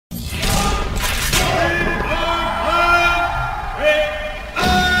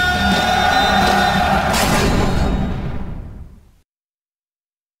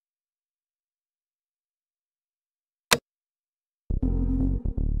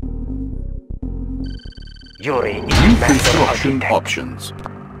Yuri is New master construction architect. options.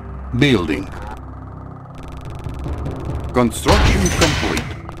 Building. Construction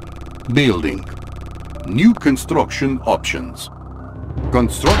complete. Building. New construction options.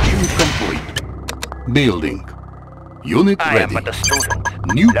 Construction complete. Building. Unit I am ready. but a student.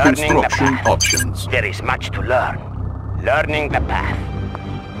 New Learning construction the path. options. There is much to learn. Learning the path.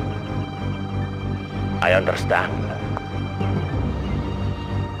 I understand.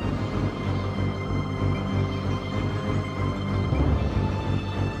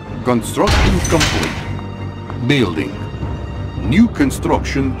 Construction complete. Building. New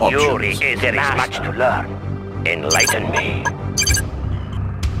construction options. Yuri is there is much to learn. Enlighten me.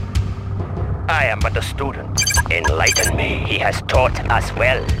 I am but a student. Enlighten me. He has taught us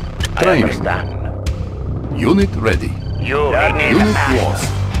well. Training. I understand. Unit ready. Yuri is Unit master.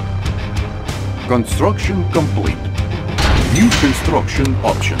 lost. Construction complete. New construction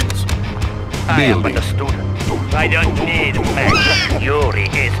options. I am but Building. a student. I don't need men. Yuri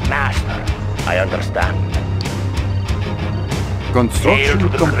is master. I understand. Hail Construction to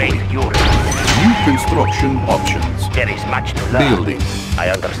the complete. great Yuri. New construction options. There is much to learn. Building. I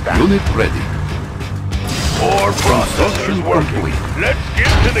understand. Unit ready. More Construction processors working. complete. Let's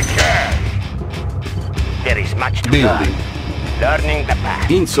get to the cash. There is much to Building. learn. Learning the path.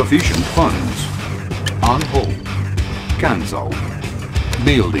 Insufficient funds. On hold. Cancel.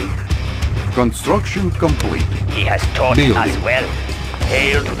 Building. Construction complete. He has taught Building. us well.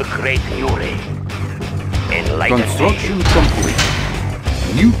 Hail to the great Yuri. Enlighten Construction me. complete.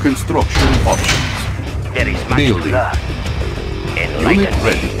 New construction options. There is much Building. to learn. Unit Enlighten me.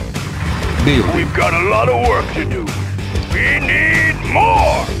 ready. Building. We've got a lot of work to do. We need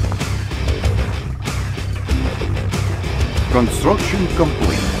more. Construction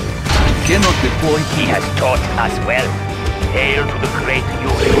complete. Cannot deploy He here. has taught us well. Hail to the great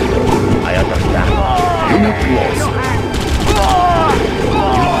Yuri. I understand. Unit lost.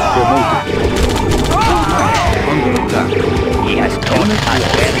 Unit promoted. Under attack. He has taught Unit us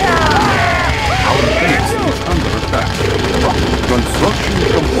lost. well. Our base is under attack. Construction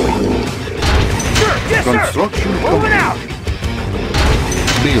complete. Construction complete.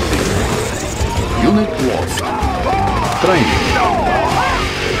 Building. Unit lost. Training.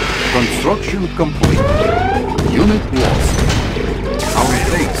 Construction complete. Unit lost. Our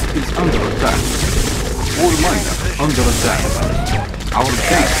base is under attack. All miner under attack. Our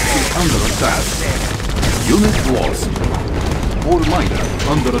base is under attack. Unit lost. All miner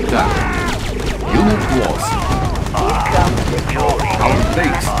under attack. Unit lost. Our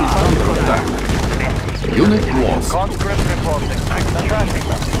base is under attack. Unit lost.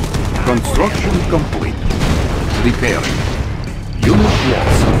 Construction complete. Repairing. Unit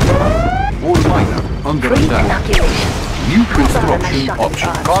lost. All miner under attack. New construction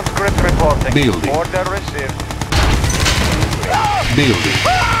options. Conscript reporting. Building. Order received. Building.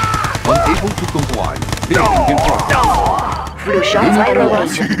 Unable to comply. Building in progress. Blue shots Unit by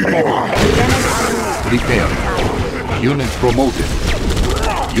lost. Repairing. Unit promoted.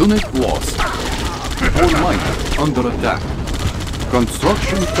 Unit lost. All miner under attack.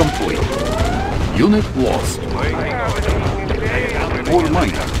 Construction complete. Unit lost. All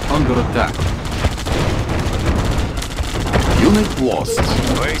miner under attack. Unit lost.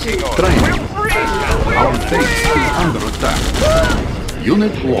 Waiting order. Training. Our base is under attack.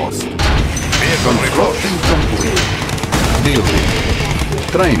 Unit lost. Construction complete. Building.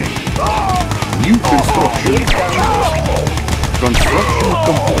 Training. New construction options. Construction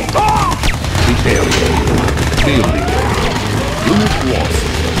complete. Repairing. Building. Unit lost.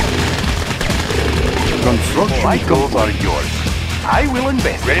 Construction My goals are complete. yours. I will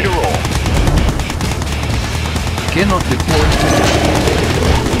invest. Ready to roll. Cannot deploy.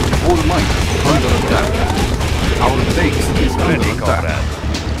 All miner under attack. Our base is under Ready, attack. comrade.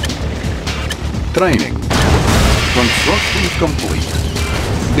 Training. Construction complete.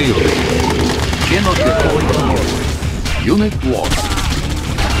 Building. Cannot deploy here. Unit lost.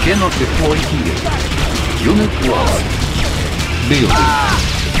 Cannot deploy here. Unit lost. Building.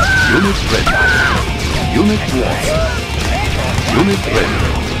 Unit ready. Unit lost. Unit ready.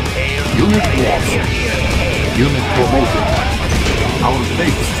 Unit lost. Unit promoted. Our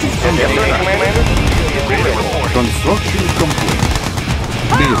base is under attack. Construction complete.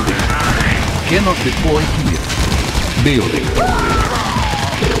 Building. Cannot deploy here. Building.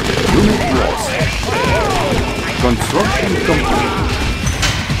 Unit lost. Construction complete.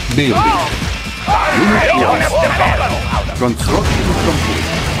 Building. Unit lost. Construction complete.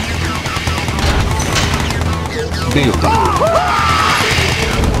 Building.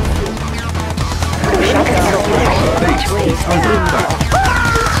 Base is under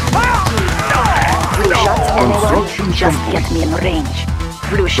attack. Just complete. get me in range.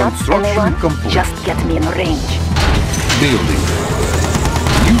 Blue shots, Construction anyone? complete. Just get me in range. Building.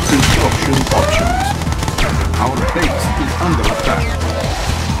 New construction options. Our base is under attack.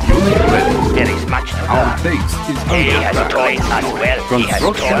 Unit ready. There is much to Our learn. base is He under has attack. taught us well. He has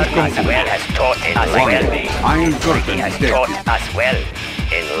Construction taught us complete. well. Has taught us One. well. Iron He curtain has detected. taught us well.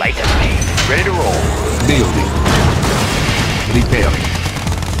 Enlighten me. Ready to roll. Building. Repairing.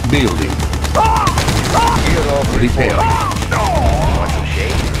 Building. Repairing. Want some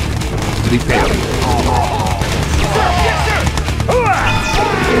shade? Repairing.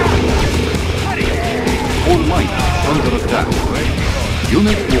 All miners under attack.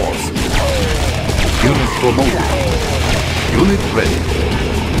 Unit lost. Unit promoted. Unit ready.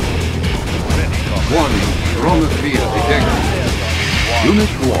 Warning. Chronosphere detected.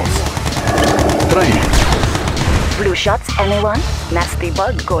 Unit lost. Training. Blue shots, anyone? Nasty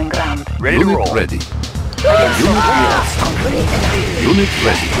bug going round. Ready to Unit roll. ready. Unit lost. Unit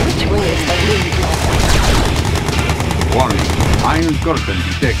ready. Which way is the wind? Warning. Iron curtain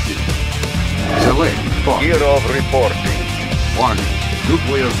detected. Select spot. Gear of reporting. Warning.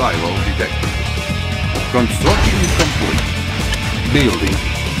 Nuclear silo detected. Construction complete. Building.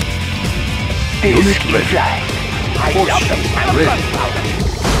 Unit ready. Force ready.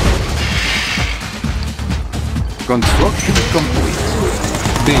 Construction complete.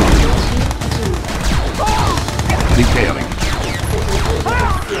 Building. Repairing.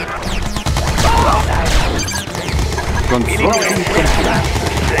 Construction complete.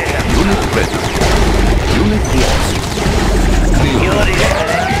 Unit ready. Unit lost. Building.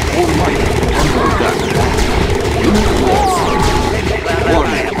 All miners under attack. Unit lost.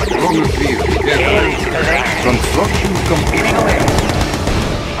 Warning. Chronosphere detected. Construction complete.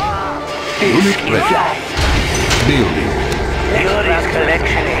 Unit ready. Building. Yuri's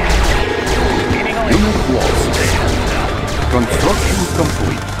collection. Unit lost. Construction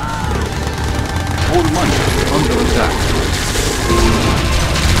complete. All miners under attack.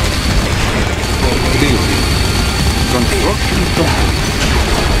 Building. Construction complete.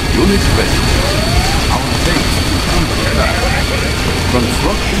 Unit ready. Our base is under attack.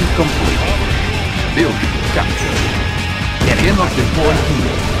 Construction complete. Building captured. Cannot deploy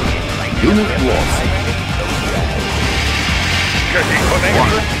here. Unit lost.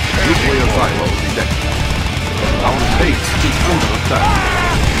 One. Nuclear silo detected. Our base is under attack.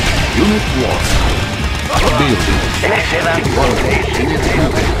 Unit lost. Building. One. Unit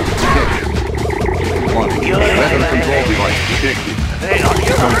detected. One. Weather control device detected.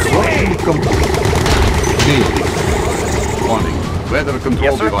 Construction complete. Building. Warning. Weather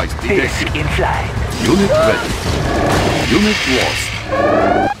control device detected. In flight. Unit ready. Unit lost.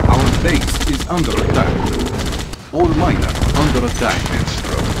 Our base is under attack. All miners under attack.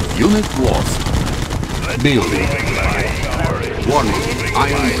 Unit lost. Building. Warning.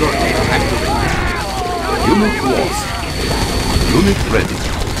 Iron curtain activated. Unit lost. Unit ready.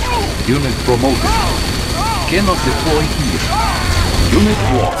 Unit promoted. Cannot deploy here. Unit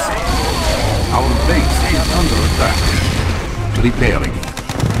lost. Our base is under attack. Repairing.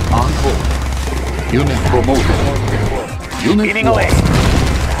 On hold. Unit promoted. Unit lost.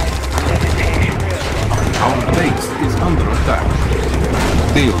 Our base is under attack.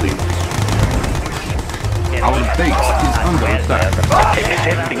 Building. Our base is under attack.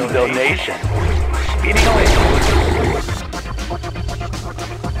 Accepting donation. Spinning away.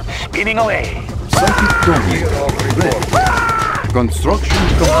 Spinning away. Psychic domain. Ready. Construction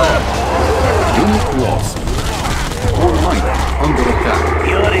complete. Unit lost. All miners under attack.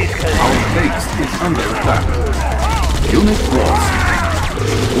 Yuri's Our collection. base is under attack. Unit lost.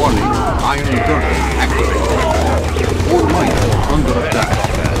 Warning. Iron curtain activated. All miners under attack.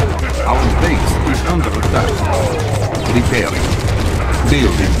 Our base is under attack. Repairing.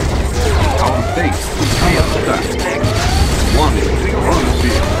 Building. Our base is under attack. Warning.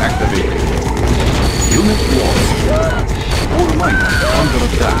 Chronosphere activated. Unit lost. All miners under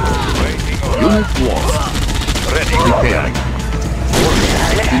attack. Unit lost. Repairing. Warning.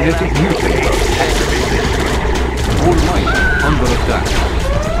 Genetic mutator activated. All miners under attack.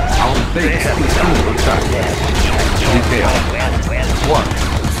 Our base is under attack. Repairing. One.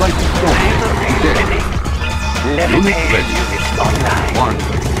 Psychic domain detected. Unit ready. One.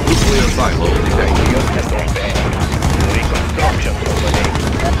 Nuclear silo detected.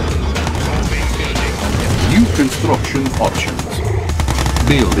 New construction options.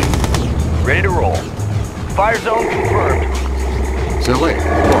 Building. Ready to roll. Fire zone confirmed. Select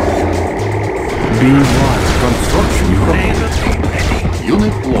block. B1. Construction complete.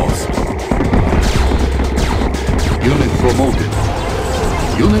 Unit lost. Unit promoted.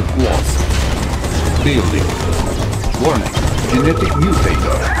 Unit lost. Building. Warning, genetic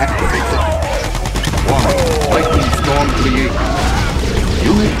mutator activated. Warning, lightning storm created.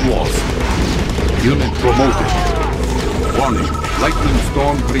 Unit lost. Unit promoted. Warning, lightning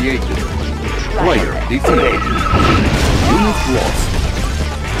storm created. Player defeated. Unit lost.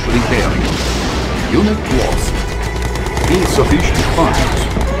 Repairing. Unit lost. Insufficient funds.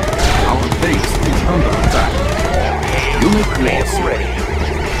 Our base is under attack. Unit lost.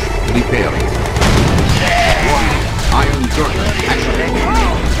 Repairing. Warning, iron curtain activated.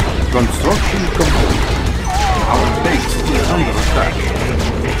 Construction complete. Our base is under attack.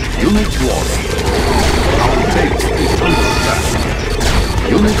 Unit lost. Our base is under attack.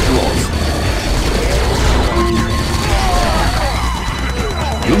 Unit lost.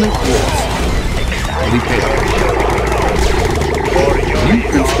 Unit lost. Repair. New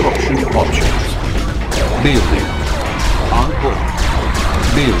construction options. Building. On hold.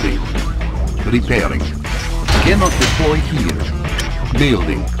 Building. Repairing. Cannot deploy here.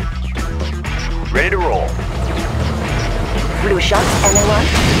 Building. Ready to roll. Blue shots, anyone?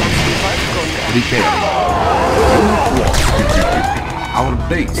 Repairing. Unit lost. Our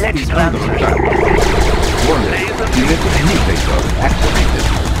base is under attack. Warning, genetic mutator activated.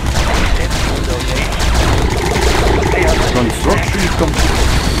 Construction complete.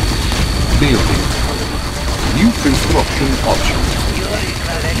 Building. New construction options.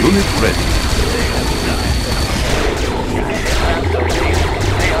 Unit ready.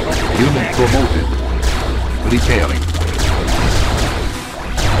 Unit promoted. Repairing.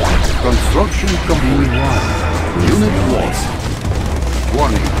 Construction complete. Unit lost.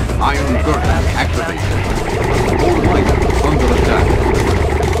 Warning, iron curtain activated. All miners under attack.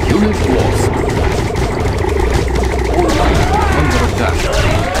 Unit lost. All miners under attack.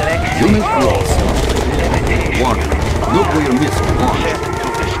 Unit lost. Warning, nuclear missile launched.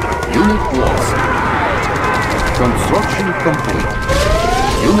 Unit lost. Construction complete.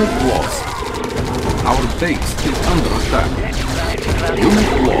 Unit lost. Our base is under attack.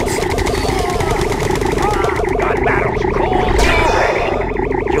 Unit lost.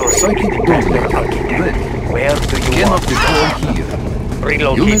 Psychic dominant ready. Where do you Cannot want? deploy here.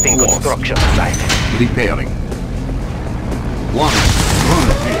 Relocating Unit lost. construction site. Repairing. One. Run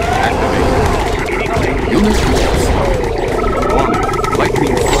activated. Unit lost. One.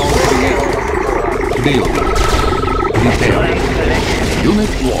 Lightning storm created. Building. Repairing.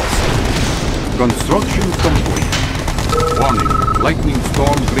 Unit lost. Construction complete. Warning. Lightning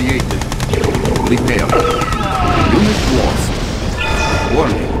storm created. Repairing. Unit lost.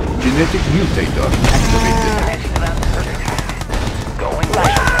 Warning. Genetic mutator activated. Going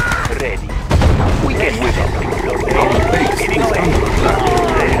live. Ready. We get with it. Our base is under attack.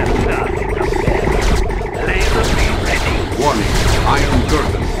 Laser beam ready. Warning. Iron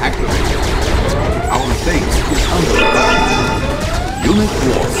curtain activated. Our base is under attack. Unit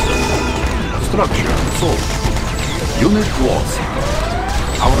lost. Structure sold. Unit lost.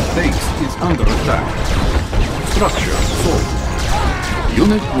 Our base is under attack. Structure sold.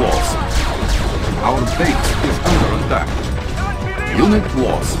 Unit lost. Our base is under attack. Unit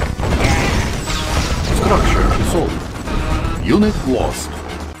lost. Structure sold. Unit lost.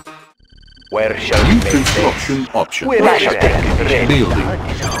 Where shall we New make base? construction options. Flash attack ready. Building.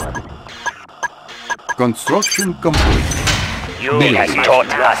 Construction complete. You has taught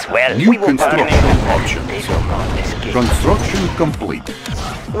us well. New We will construction burn options. They will not escape. Construction complete.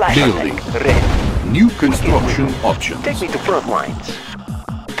 Flash Building. attack ready. New construction options. Take me to front lines.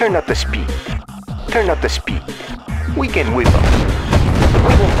 Turn up the speed. Turn up the speed. We can whip them.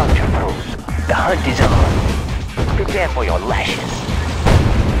 We will puncture through. The hunt is on. Prepare for your lashes.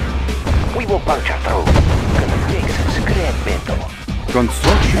 We will puncture through. Gonna make some scrap metal.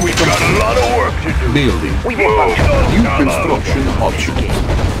 Construction complete. A lot of work to do. Building. We will puncture through. New construction options.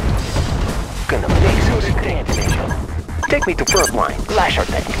 Gonna make some scrap metal. Take me to front line. Lasher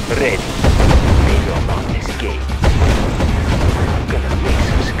tank. Ready. They will not escape. Gonna make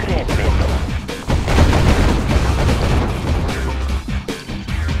some scrap metal.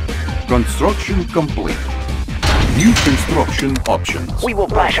 Construction complete. New construction options. We will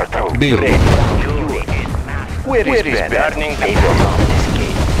lasher through. Building. Ready. Where is burning? They will not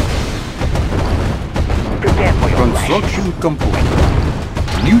escape. Prepare for your Construction complete.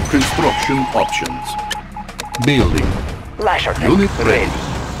 New construction options. Building. lasher tank. Unit ready.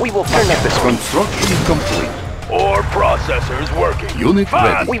 We will turn up the speed. Construction complete. Ore processors working. Unit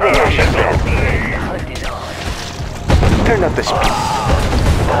ready. We will lasher through. Turn up the speed.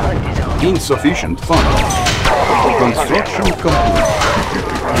 Insufficient funds. Construction complete.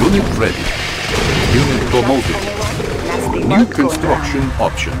 Unit ready. Unit promoted. New construction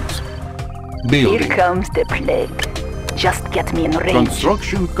options. Here Building. comes the plague. Just get me in range.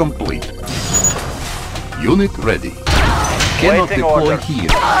 Construction complete. Unit ready. Cannot Waiting deploy order. here.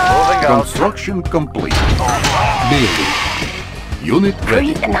 Moving out. Construction complete. Building. Unit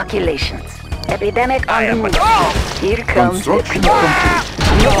ready. Free inoculations. Epidemic on I the am move. Here comes the Construction complete.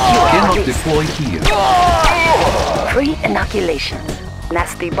 Cannot deploy here. free inoculations.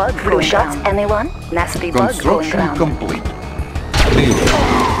 Nasty bug flu shots, anyone? Nasty bug going Construction ground. complete.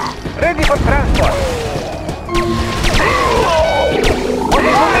 Building. Ready for transport.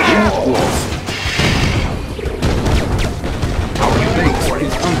 Unit lost. Our base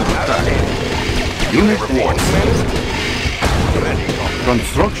is under attack. Unit lost.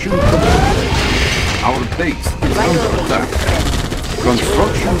 Construction complete. Our base is under attack.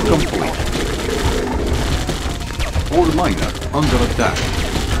 Construction complete. Ore miner under attack.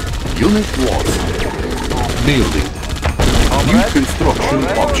 Unit lost. Building. New construction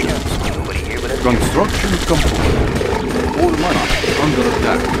options. Construction complete. Ore miner under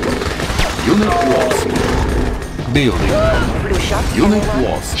attack. Unit lost. Building. Flu shots, Unit anyone?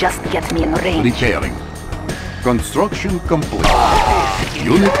 lost. Just get me in range. Repairing. Construction complete.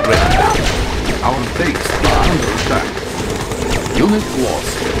 Unit ready. Our base is under attack. Unit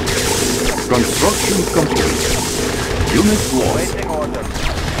lost. Construction complete. Unit lost. Waiting order.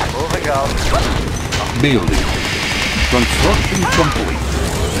 Moving out. Building. Construction complete.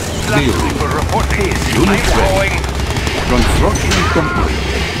 Building. Report peace. Unit I'm ready. going. Construction complete.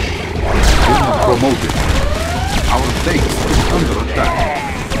 Unit promoted. Our base is under attack.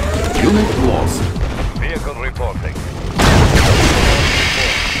 Unit lost. Vehicle reporting.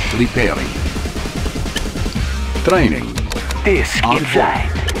 Repairing. Training. This On in flight.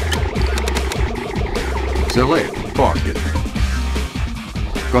 Select target.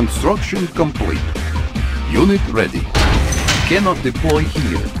 Construction complete. Unit ready. Cannot deploy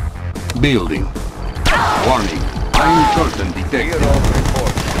here. Building. Warning. Iron curtain detected.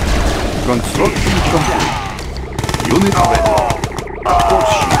 Report. Construction complete. Unit ready.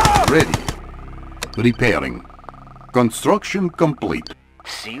 Force shield ready. Repairing. Construction complete.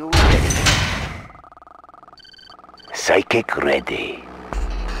 Seal ready. Psychic ready.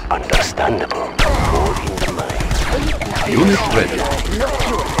 Understandable. More in the mind. Unit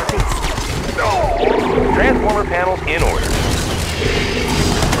ready. Transformer panels in order.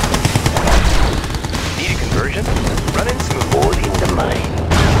 Need a conversion? Running smooth. More in the mind.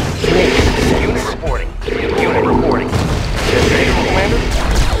 Unit reporting. Unit reporting. Generator commander?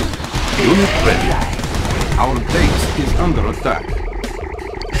 Unit ready. Our base is under attack.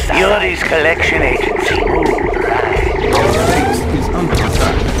 Yuri's collection agency. Our base is under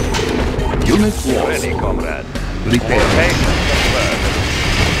attack. Unit lost. Ready, comrade. Repairing. Patience.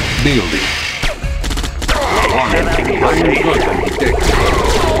 Building. Iron curtain detected.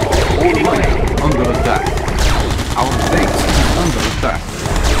 All miner under attack. Our base is under attack.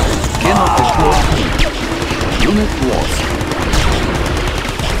 Cannot deploy here. Unit lost.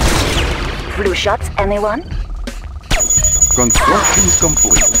 Flu shots, anyone? Construction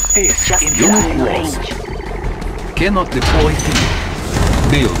complete. This Just in get Unit me in flight. lost. range. Cannot deploy here.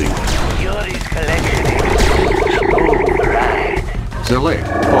 Building. Yuri's collection agency. Smooth ride. Select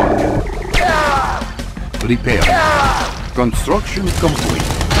target. Repair. Construction complete.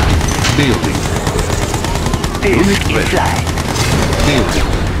 Building. This Unit in ready. flight. Building.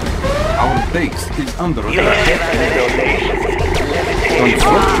 Our base is under attack. Accepting donations.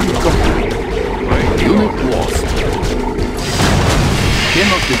 Construction complete. Unit lost.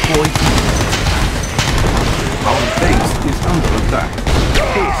 Cannot deploy here. Our base is under attack.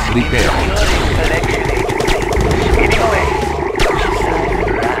 Repair. Yuri's collection agency. Anyway.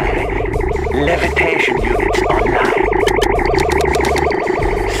 Levitation units online.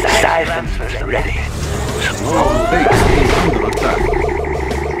 Silencers ready. Our base is under attack.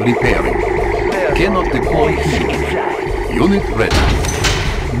 Repairing. Cannot deploy here. Unit ready.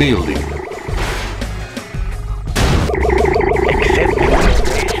 Building. Accepting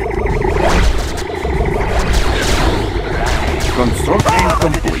donations. Construction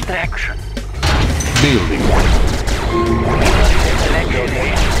complete. Distraction. Building. Collection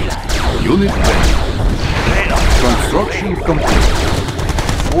agency. Unit ready. Red on. Construction complete.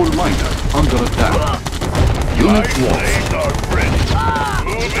 All miner under attack. Unit lost.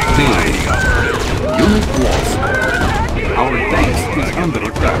 Building. Unit lost. Our base is under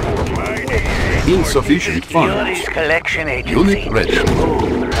attack. Insufficient funds. Yuri's collection agency. Unit ready.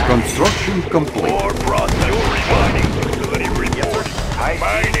 Construction complete. Mining facility report.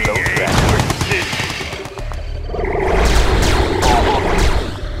 Mining into existence.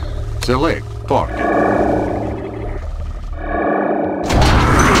 Select target.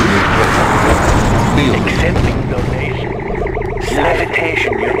 Building. Accepting donation.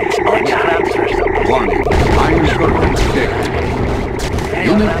 Levitation units on transfer some. Warning, iron curtain detected.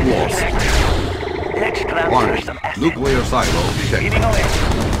 Unit lost. Let's transfer Warning, some assets. nuclear silo Speeding detected. away.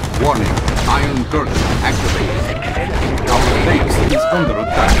 Warning, iron curtain activated. Our base is under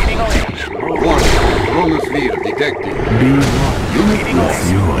attack. Speeding away. Warning, chronosphere detected. Unit lost.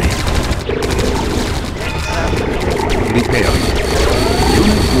 Yuri. Repairing.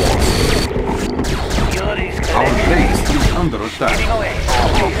 Unit lost. Yuri's Our collection. base is under attack. Speeding away.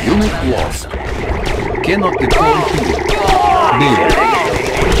 Unit lost. Cannot deploy here. Build.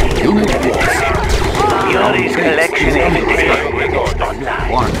 Unit lost. Yuri's collection Base is under invitation attack. online.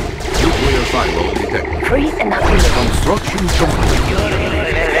 Warning, nuclear silo detected. Free inoculation. Construction complete.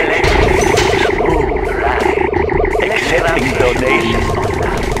 Accepting donations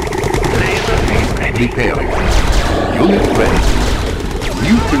online. Laser beam ready. Repairing. Unit ready.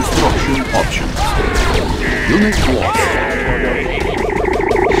 New construction options. Unit lost.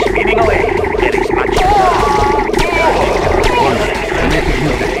 Speeding away. There is much. Warning, kinetic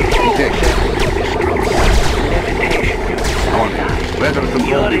mutate detected. Levitation units. Warning, weather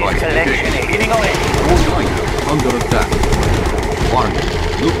control Yuri's device collection detected. speeding away. All miners under attack. Warning,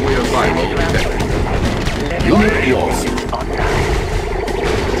 nuclear silo detected. Unit lost.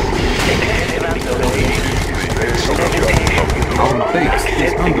 Our base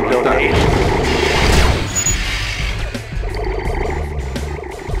is under attack.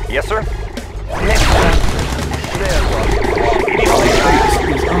 Yes, sir. Our base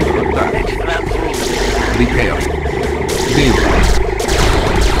is under attack. Repair. Build.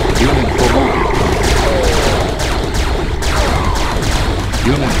 Unit promoted.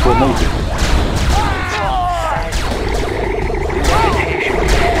 Unit promoted.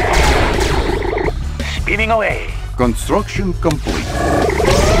 Speeding away. Construction complete.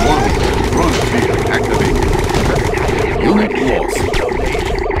 Warning, chronosphere activated. Unit lost.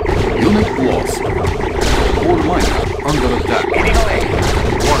 Unit lost. All miners under attack. Speeding away.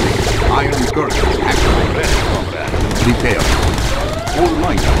 Warning, iron curtain activated. Repair. All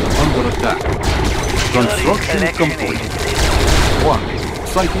miners under attack. Construction complete. Warning,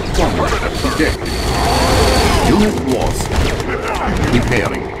 psychic combat detected. Unit lost.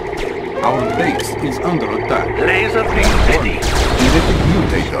 Repairing. Our base is under attack. Laser beam ready. Kinetic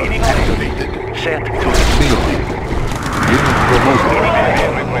mutator activated. Set to Building. Unit promoted.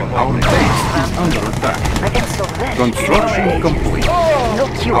 Our base is under attack. Against the red. Construction complete. No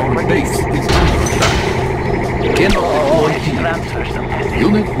cure Our for base this. is under attack. Cannot deploy here. transfer some.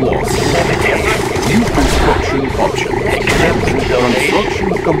 Unit lost. New construction option. Accepting donation. Construction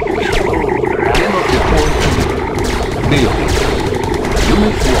complete. Cannot deploy here. Building.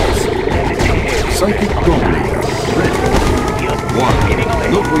 Unit lost. Psychic dominator ready. One.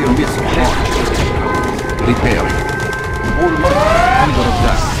 Nuclear missile launched. Repairing. All miners under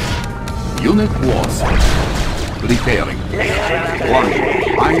attack. Unit lost. Repairing. One.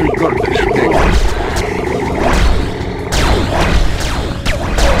 Iron curtain detected.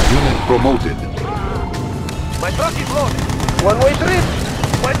 Unit promoted. My truck is loaded. One-way trip.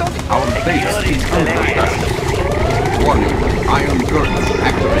 Why don't you... Our base is under attack. Warning. Iron curtain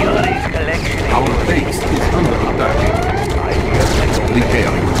activated. Yuri's collection. Our base is under attack.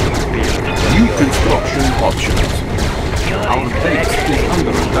 Repairing. New construction options. Our base is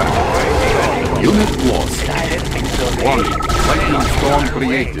under attack. Unit lost. Warning. Lightning storm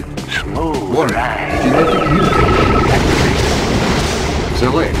created. Warning. Genetic mutator activated.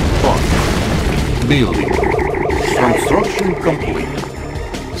 Select target. Building. Construction complete.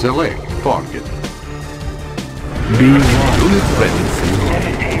 Select target. Unit ready.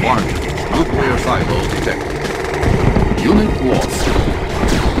 Warning. Nuclear silo detected. Unit lost.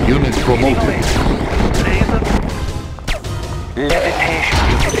 Unit promoted. Levitation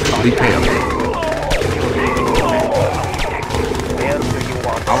units. Repairing. Where do you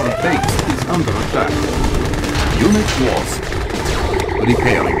want? Our base is under attack. Unit lost.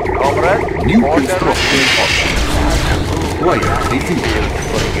 Repairing. Comrade, New order construction options. Player defeated.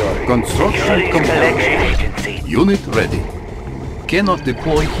 Construction Yuri's complete. collection agency. Unit ready. Cannot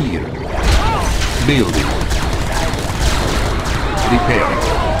deploy here. Building. Repairing.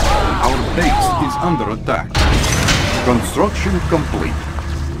 Our base is under attack. Construction complete.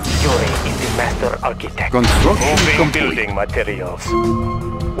 Yuri is the master architect. Construction Moving complete. building materials.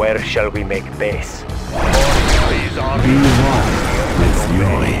 Where shall we make base?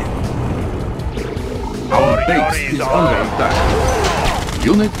 Yuri. Our base is under attack.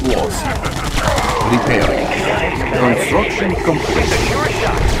 Unit lost. Repairing. Construction complete.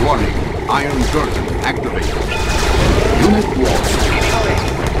 Warning. Iron curtain activated. Unit lost.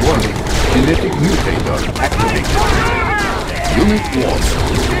 Warning. Genetic mutator activated. Unit Unit lost.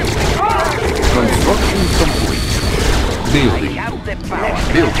 Construction complete. Building.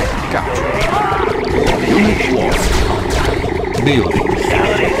 Building captured. Unit lost. Building.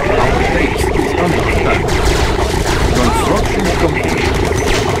 Our base is under attack. Construction complete.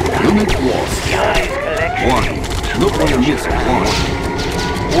 Unit lost. One. Nuclear missile launched.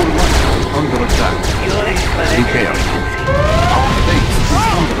 All units under attack. Repair. Our base is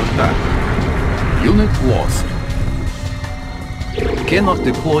under attack. Unit lost. Cannot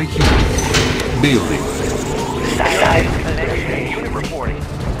deploy here. Building.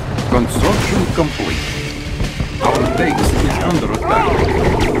 Construction complete. Our base is under attack.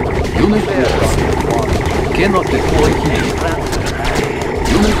 Unit lost. Cannot deploy here.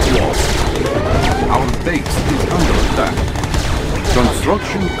 Unit lost. Our base is under attack.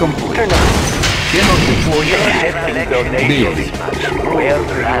 Construction complete. Cannot deploy here. Building. Where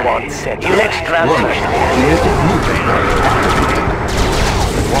do you want set? Let's One. Kinetic mutator.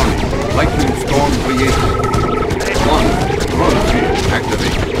 One. Lightning storm created. One. Run field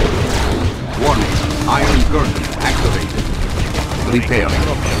activated. One. Iron curtain activated. Repairing.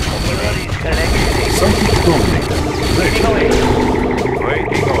 Psychic tornado. Ready.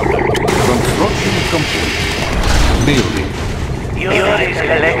 Construction complete. Building. Yuri's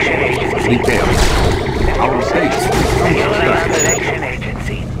collection agency. Repairing. Our base is under attack. Collection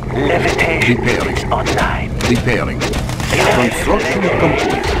agency. Levitation Repairing. online. Repairing. Construction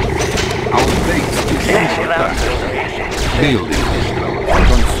complete. Our base is under attack. Building.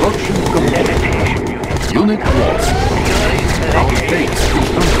 Construction complete. Unit lost. Our base is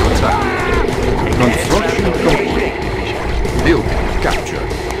under attack. Construction complete. Building captured.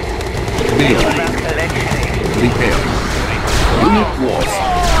 Building. Repairing. Unit lost.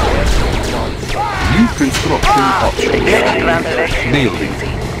 New construction options. Building.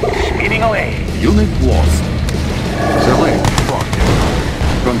 Speeding away. Unit lost. Select target.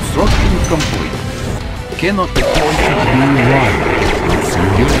 Construction complete. Cannot deploy to new line.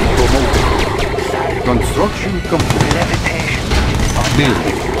 Unit promoted. Construction complete.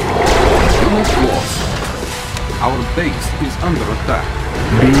 Building. Unit lost. Our base is under attack.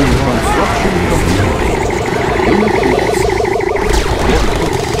 Construction complete. Unit lost.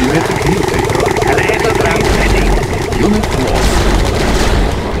 Genetic mutator. Unit lost.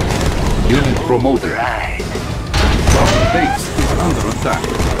 Unit promoted. Our base is under attack.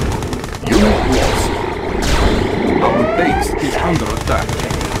 Unit lost. Our base is under attack.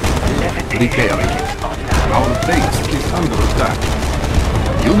 Repairing. Our base is under attack.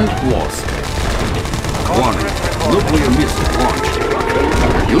 Unit lost. One. Nuclear missile launched.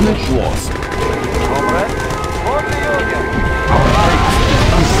 Unit lost. Our base is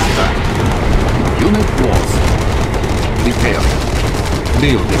under attack. Unit lost. Repairing.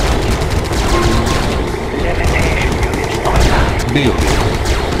 Building. Building.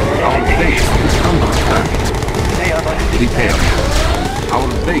 Our base is under attack. Repairing. Our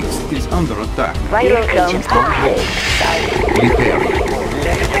base is under attack. Vital engines on hold. Repairing.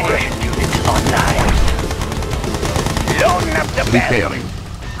 Repairing.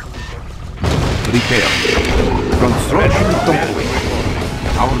 Repairing. Construction complete.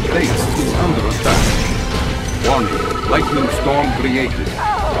 Our base is under attack. One. Lightning storm created.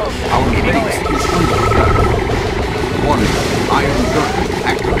 Our base is under attack. One. Iron curtain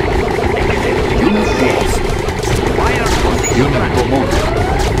activated. Unit lost. Unit promoted.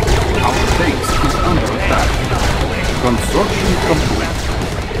 Our base is under attack. Construction complete.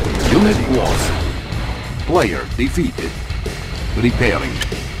 Unit lost. Player defeated. Repairing.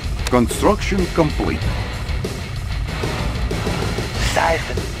 Construction complete.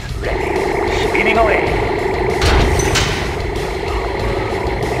 Siphons ready. Speeding away.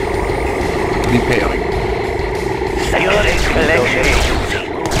 Repairing. Yuri's collection agency.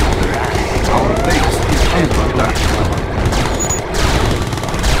 Our base is under attack.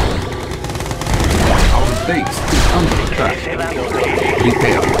 Our base is under attack.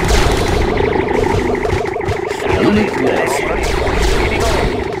 Repairing. Unit lost.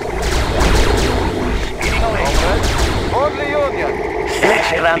 Let's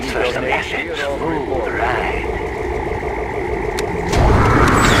transfer some assets. Smooth ride.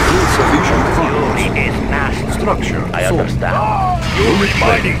 Insufficient funds. It is master. Structure I sold. understand. Unit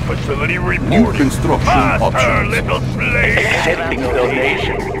ready. Facility New reporting. construction Faster, options. little slave. Accepting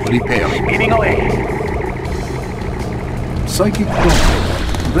donation. Repairing. Speeding away. Psychic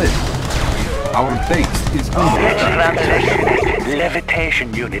tornado. Ready. Our base is under Let's attack. translate.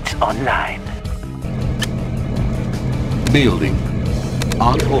 Levitation units online. Building.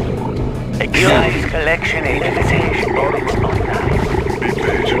 On hold. Yuri's collection agency.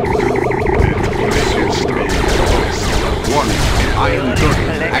 Warning.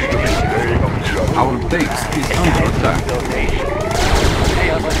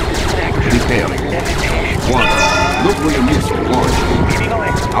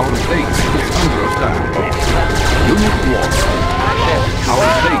 Our base is under attack. Unit lost. Our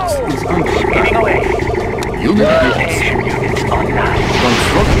base is under attack. Unit lost.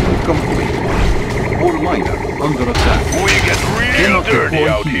 Construction complete. All miner under attack. We get real Cannot dirty deploy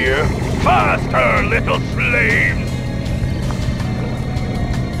out here. here. Faster, little slaves!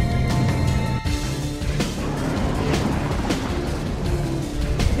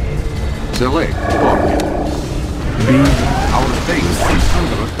 Select target. Our base is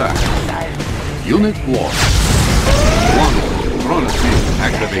under attack. Unit lost. One frontier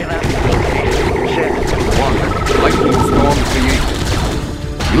activated. One lightning storm created.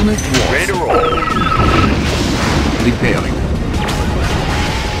 Unit lost. Ready to roll. Repairing.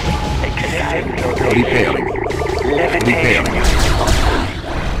 Repairing. Repairing.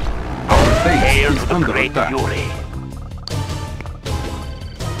 Our base is under attack. Yuri.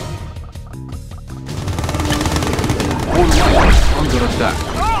 All miners under attack.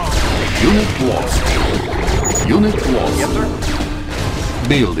 Unit lost. Unit lost. Yes, sir.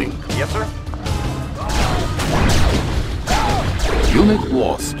 Building. Yes, sir. Unit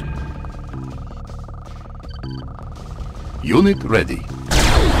lost. Unit ready.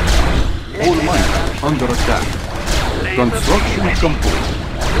 All miners under attack. Construction complete.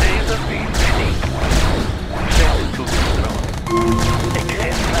 Laser beam ready. Set to control.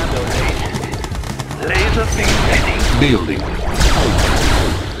 Laser beam ready. Building.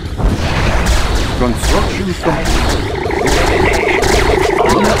 Construction complete.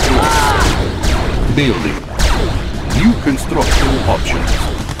 Unit lost. Building. New construction options.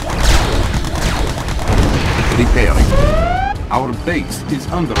 Repairing. Our base is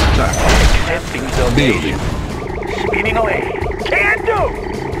under attack. Accepting Building. donation. Spinning away. Can do!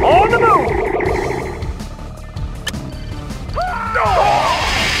 On the move!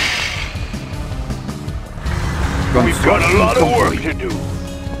 We've got a lot of work to do.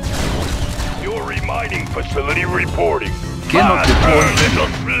 Yuri mining facility reporting. Cannot Faster, deploy. little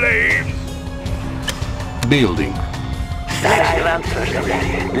slaves! Building. Status transfers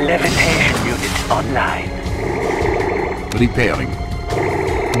ready. Levitation units online. Repairing.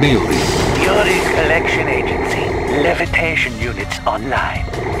 Building. Yuri collection agency. Levitation units online.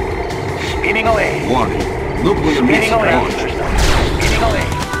 Spinning away. Warning. Nuclear Spinning missile away. launched. Spinning away.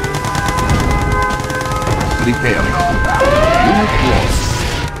 Repairing. Unit lost.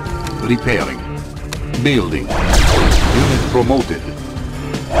 Repairing. Building. Unit promoted.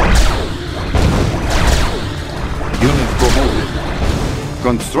 Unit promoted.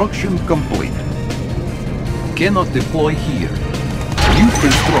 Construction complete. Cannot deploy here. New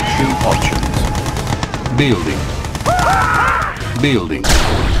construction options. Building. Building.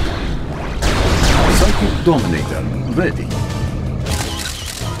 Psychic Dominator ready.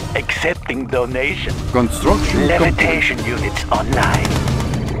 Accepting donation. Construction complete. Levitation units online.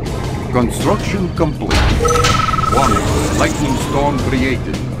 Construction complete. Warning. Lightning storm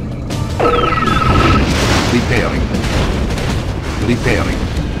created. Repairing. Repairing.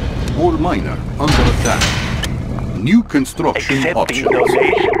 All miner under attack. New construction Accepting options.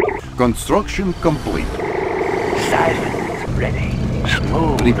 donation. Construction complete. Siphons ready.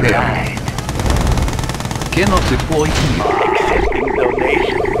 Smooth Repair. ride. Cannot deploy here. Accepting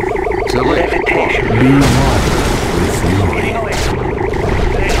donation. Select Levitation. target. Spinning away.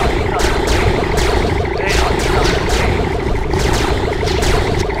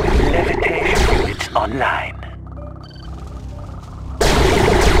 Levitation units online.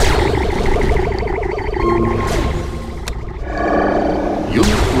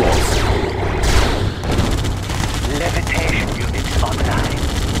 Unit lost. Levitation units online.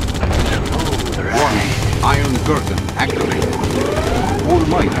 Smooth Warning. ride. Iron curtain activated. All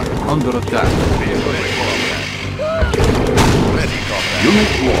miner under attack.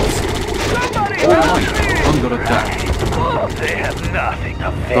 Unit lost. All miner under attack. They have nothing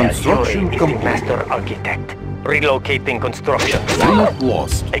of value. Construction Yuri is the complete. master architect. Relocating construction. Unit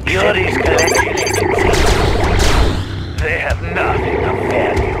lost. Yuri's collection agency. They have nothing of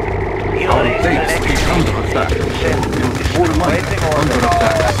value. Our Yuri's base is collection under attack. sent to All miner under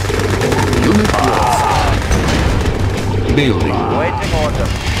attack. Unit lost. Building. Waiting order.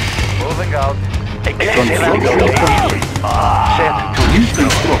 Moving out. Construction complete. Sent to New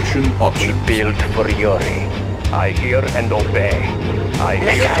construction options. Build for Yuri. I hear and obey. I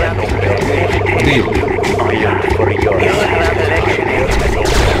hear and obey. Building. Build for Yuri. Yuri's collection agency.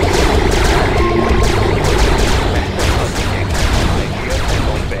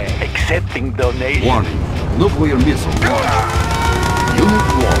 Accepting donation. Warning. Nuclear missile launched. Unit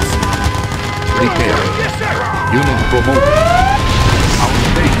lost. Repair. Unit promoted. Our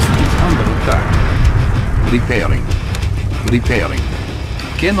base is under attack. Repairing. Repairing.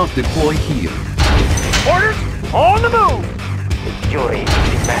 Cannot deploy here. Orders on the move! Yuri is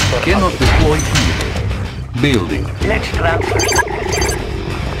master. Cannot deploy here. Building. Let's transfer.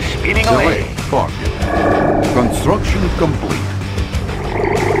 Spinning away. Select target. Construction complete.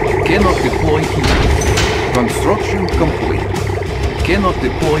 Cannot deploy here. Construction complete. Cannot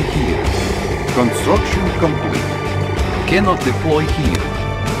deploy here. Construction complete. Cannot deploy here.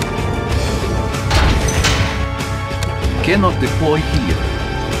 Cannot deploy here.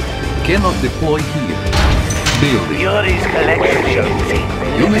 Cannot deploy here. Building. Yuri's collection agency.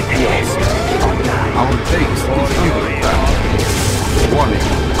 Unit lost. Our base is under attack. Warning.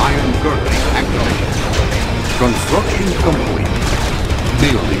 Iron curtain activated. Construction complete.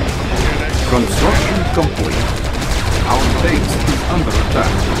 Building. Construction complete. Our base is under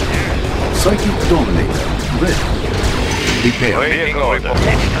attack. Psychic Dominator ready. Repair.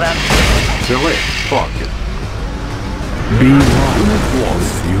 Let's transfer. Select target. Be Unit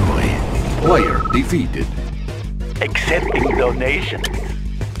lost. Yuri. Player defeated. Accepting donations.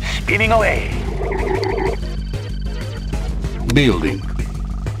 Spinning away. Building.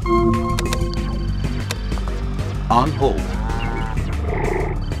 On hold.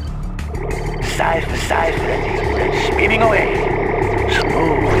 Cipher. Spinning away.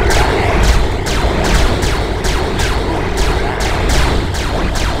 Smooth.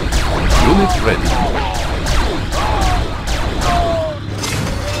 Unit ready.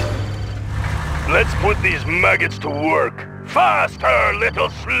 Let's put these maggots to work. Faster, little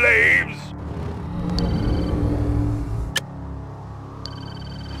slaves!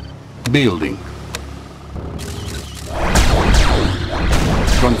 Building.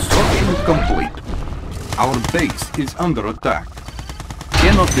 Construction complete. Our base is under attack.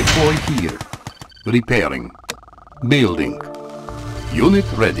 Cannot deploy here. Repairing. Building. Unit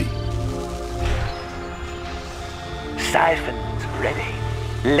ready. Siphons ready.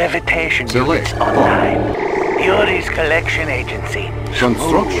 Levitation Select units online. Yuri's collection agency.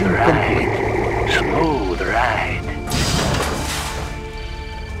 Construction Smooth ride. complete. Smooth ride.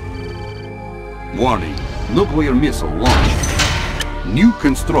 Warning. Nuclear missile launched. New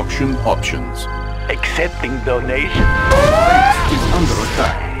construction options. Accepting donations. Base is under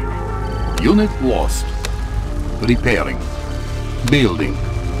attack. Unit lost. Repairing. Building.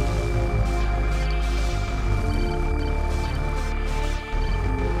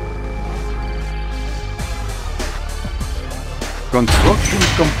 Construction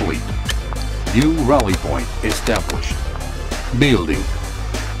complete. New rally point established. Building.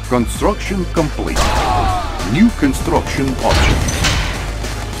 Construction complete. New construction options.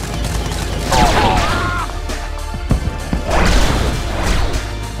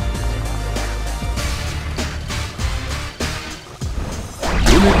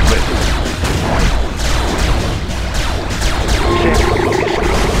 Unit ready.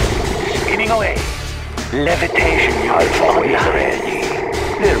 Spinning away. Levitation units online. Ready.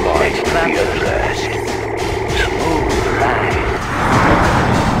 Their minds be at rest. Smooth ride.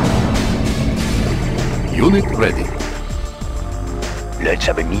 Unit ready. Let's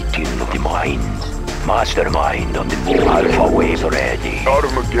have a meeting of the minds. Mastermind on the move. Alpha wave ready.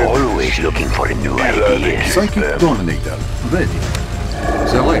 Always looking for a new idea. Psychic Dominator ready.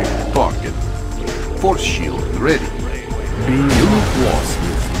 Select target. Force shield ready. Unit lost.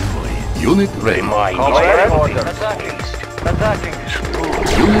 Unit ready. Mind Attacking.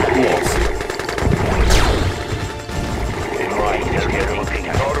 Unit lost.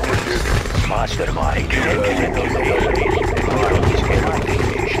 Mastermind.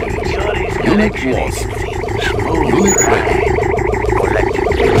 Unit lost. Unit ready.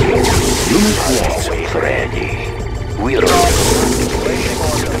 Unit lost. Ready. We're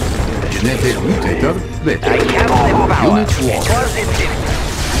Genetic mutator ready. Unit lost.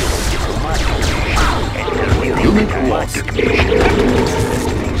 Unit lost.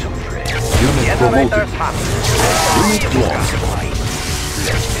 Unit promoted. Unit lost.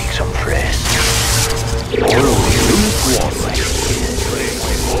 Let's make some friends. Unit lost.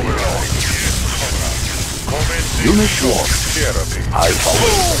 Unit lost. Alpha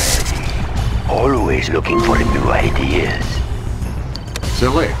wave ready. Always looking for new ideas.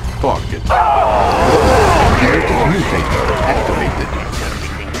 Select target. Genetic mutator activated.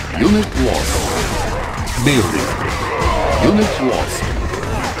 Unit lost. Building. Unit lost.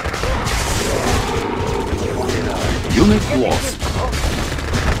 Unit lost.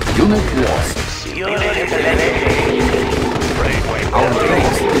 Unit lost. Our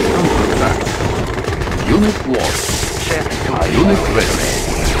base is under attack. Unit lost. Unit ready.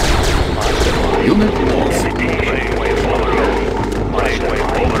 Unit lost.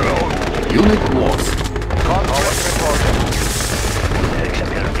 Unit lost.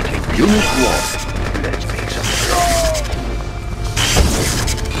 Unit lost. Let's make some trouble.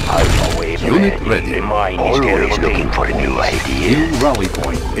 Alpha wave Unit ready. The mine is always looking for a new idea. New rally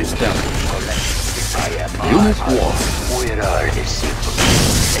point established. Unit lost. Where are the simple?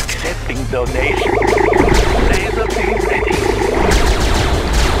 Accepting donation. Laser beam ready.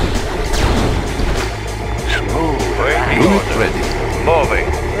 Smooth. Unit ready. Moving.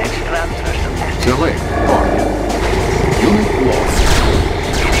 Let's transfer some testing. Select target. Unit lost.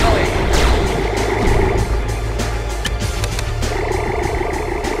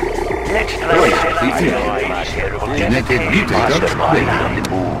 Let's Right, transfer. Genetic mutator ready. On the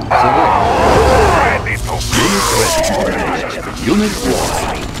move. Select. Ready to Unit ready. Unit lost.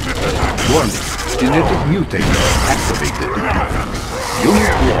 Warning. Genetic mutator activated.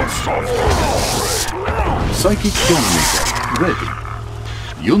 Unit lost. Psychic dominator ready.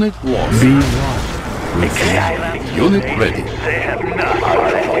 Unit lost. Unit ready. They have not.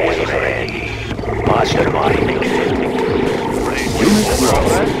 Alpha wave ready. Mastermind accepting. Unit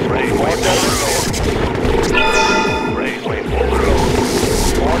lost.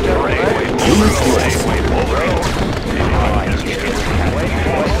 Unit lost.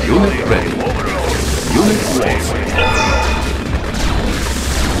 Unit ready. Unit lost.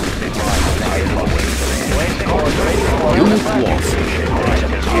 Unit lost.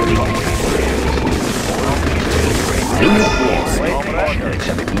 Unit lost.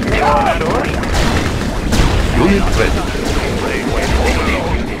 Unit ready.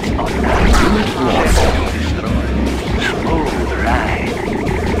 Unit lost. Smooth ride.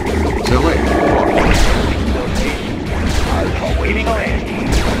 Select target. Alpha wave ready.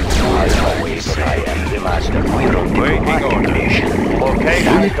 Alpha wave ready. I am the master. We're on diplomatic mission.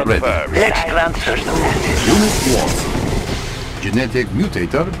 Location Unit ready. confirmed. Let's transfer some message. Unit lost. Genetic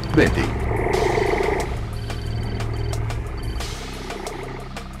mutator ready.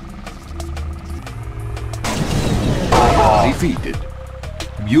 Defeated.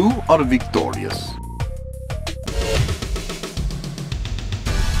 You are victorious.